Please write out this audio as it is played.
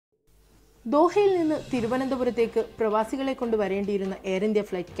ദോഹയിൽ നിന്ന് തിരുവനന്തപുരത്തേക്ക് പ്രവാസികളെ കൊണ്ട് വരേണ്ടിയിരുന്ന എയർ ഇന്ത്യ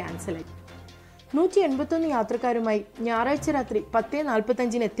ഫ്ലൈറ്റ് ക്യാൻസലായി. 181 യാത്രക്കാരുമായി ഞായറാഴ്ച രാത്രി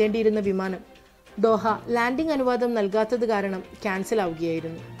 10:45 എത്തേണ്ടിയിരുന്ന വിമാനം ദോഹ ലാൻഡിംഗ് അനുവാദം നൽകാത്തത് കാരണം ക്യാൻസൽ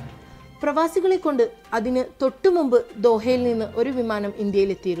ആവുകയായിരുന്നു. പ്രവാസികളെ കൊണ്ട് അതിന് തൊട്ടുമുമ്പ് ദോഹയിൽ നിന്ന് ഒരു വിമാനം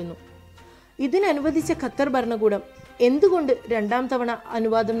ഇന്ത്യയിലെത്തിയിരുന്നു. ഇതിനനുവദിച്ച ഖത്തർ ഭരണകൂടം എന്തുകൊണ്ട് രണ്ടാം തവണ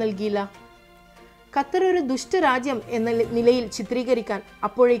അനുവാദം നൽകിയില്ല? ഖത്തർ ഒരു ദുഷ്ടരാജ്യം എന്ന നിലയിൽ ചിത്രീകരിക്കാൻ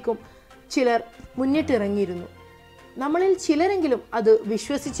അപ്പോഴേക്കും ചിലർ മുന്നിട്ടിറങ്ങിയിരുന്നു. നമ്മളിൽ ചിലരെങ്കിലും അത്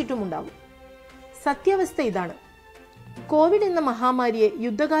വിശ്വസിച്ചിട്ടുമുണ്ടാവും. സത്യാവസ്ഥ ഇതാണ്. കോവിഡ് എന്ന മഹാമാരിയെ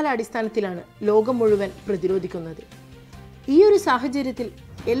യുദ്ധകാല അടിസ്ഥാനത്തിലാണ് ലോകം മുഴുവൻ പ്രതിരോധിക്കുന്നത്. ഈ ഒരു സാഹചര്യത്തിൽ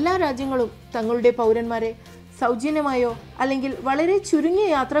എല്ലാ രാജ്യങ്ങളും തങ്ങളുടെ പൗരന്മാരെ സൗജന്യമായോ അല്ലെങ്കിൽ വളരെ ചുരുങ്ങിയ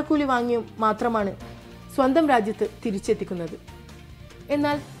യാത്രാക്കൂലി വാങ്ങിയും മാത്രമാണ് സ്വന്തം രാജ്യത്ത് തിരിച്ചെത്തിക്കുന്നത്.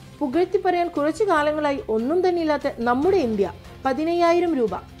 എന്നാൽ പുകഴ്ത്തി പറയാൻ കുറച്ചു കാലങ്ങളായി ഒന്നും തന്നെ ഇല്ലാത്ത നമ്മുടെ ഇന്ത്യ 15,000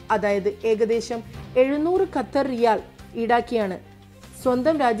 രൂപ, അതായത് ഏകദേശം 700 ഖത്തർ റിയാൽ ഈടാക്കിയാണ്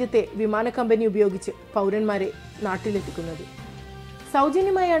സ്വന്തം രാജ്യത്തെ വിമാന കമ്പനി ഉപയോഗിച്ച് പൗരന്മാരെ നാട്ടിലെത്തിക്കുന്നത്.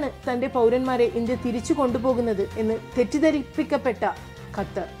 സൗജന്യമായാണ് തൻ്റെ പൗരന്മാരെ ഇന്ത്യ തിരിച്ചു കൊണ്ടുപോകുന്നത് എന്ന് തെറ്റിദ്ധരിപ്പിക്കപ്പെട്ട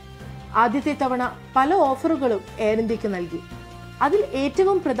ഖത്തർ ആദ്യത്തെ തവണ പല ഓഫറുകളും എയർ ഇന്ത്യക്ക് നൽകി. അതിൽ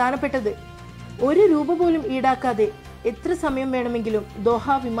ഏറ്റവും പ്രധാനപ്പെട്ടത് 1 രൂപ പോലും ഈടാക്കാതെ എത്ര സമയം വേണമെങ്കിലും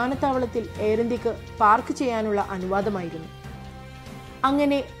ദോഹ വിമാനത്താവളത്തിൽ എയർ ഇന്ത്യക്ക് പാർക്ക് ചെയ്യാനുള്ള അനുവാദമായിരുന്നു.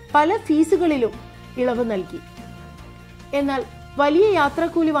 അങ്ങനെ പല ഫീസുകളിലും ഇളവ് നൽകി. എന്നാൽ വലിയ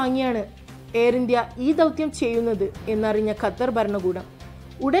യാത്രാക്കൂലി വാങ്ങിയാണ് എയർ ഇന്ത്യ ഈ ദൗത്യം ചെയ്യുന്നത് എന്നറിഞ്ഞ ഖത്തർ ഭരണകൂടം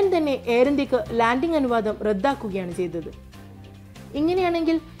ഉടൻ തന്നെ എയർ ഇന്ത്യക്ക് ലാൻഡിംഗ് അനുവാദം റദ്ദാക്കുകയാണ് ചെയ്തത്.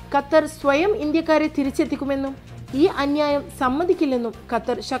 ഇങ്ങനെയാണെങ്കിൽ ഖത്തർ സ്വയം ഇന്ത്യക്കാരെ തിരിച്ചെത്തിക്കുമെന്നും ഈ അന്യായം സമ്മതിക്കില്ലെന്നും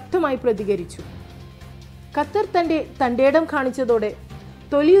ഖത്തർ ശക്തമായി പ്രതികരിച്ചു. ഖത്തർ തൻ്റെടം കാണിച്ചതോടെ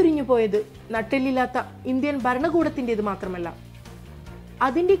തൊലിയുരിഞ്ഞു പോയത് നട്ടെല്ലില്ലാത്ത ഇന്ത്യൻ ഭരണകൂടത്തിൻ്റെത് മാത്രമല്ല,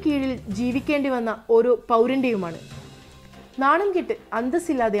 അതിൻ്റെ കീഴിൽ ജീവിക്കേണ്ടി വന്ന ഓരോ പൗരൻ്റെയുമാണ്. നാണം കെട്ട്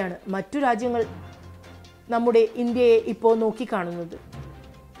അന്തസ്സില്ലാതെയാണ് മറ്റു രാജ്യങ്ങൾ നമ്മുടെ ഇന്ത്യയെ ഇപ്പോൾ നോക്കിക്കാണുന്നത്.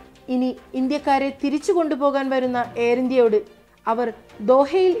 ഇനി ഇന്ത്യക്കാരെ തിരിച്ചു കൊണ്ടുപോകാൻ വരുന്ന എയർ ഇന്ത്യയോട് അവർ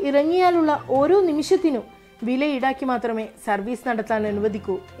ദോഹയിൽ ഇറങ്ങിയാലുള്ള ഓരോ നിമിഷത്തിനും വില ഈടാക്കി മാത്രമേ സർവീസ് നടത്താൻ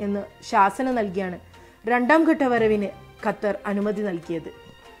അനുവദിക്കൂ എന്ന് ശാസന നൽകിയാണ് രണ്ടാം ഘട്ട വരവിന് ഖത്തർ അനുമതി നൽകിയത്.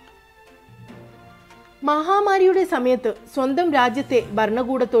 മഹാമാരിയുടെ സമയത്ത് സ്വന്തം രാജ്യത്തെ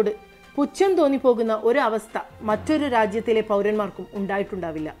ഭരണകൂടത്തോട് പുച്ഛം തോന്നിപ്പോകുന്ന ഒരു അവസ്ഥ മറ്റൊരു രാജ്യത്തിലെ പൗരന്മാർക്കും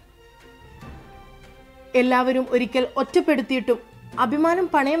ഉണ്ടായിട്ടുണ്ടാവില്ല. എല്ലാവരും ഒരിക്കൽ ഒറ്റപ്പെടുത്തിയിട്ടും അഭിമാനം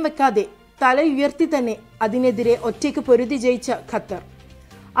പണയം വെക്കാതെ തല ഉയർത്തി തന്നെ അതിനെതിരെ ഒറ്റയ്ക്ക് പൊരുതി ജയിച്ച ഖത്തർ,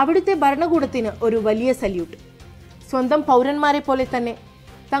 അവിടുത്തെ ഭരണകൂടത്തിന് ഒരു വലിയ സല്യൂട്ട്. സ്വന്തം പൗരന്മാരെ പോലെ തന്നെ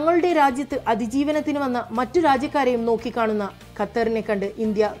തങ്ങളുടെ രാജ്യത്ത് അതിജീവനത്തിന് വന്ന മറ്റു രാജ്യക്കാരെയും നോക്കിക്കാണുന്ന ഖത്തറിനെ കണ്ട്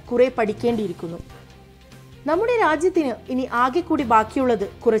ഇന്ത്യ കുറെ പഠിക്കേണ്ടിയിരിക്കുന്നു. നമ്മുടെ രാജ്യത്തിന് ഇനി ആകെ കൂടി ബാക്കിയുള്ളത്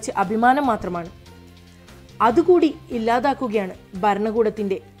കുറച്ച് അഭിമാനം മാത്രമാണ്. അതുകൂടി ഇല്ലാതാക്കുകയാണ്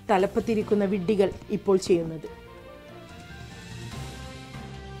ഭരണകൂടത്തിൻ്റെ തലപ്പത്തിരിക്കുന്ന വിഡ്ഢികൾ ഇപ്പോൾ ചെയ്യുന്നത്.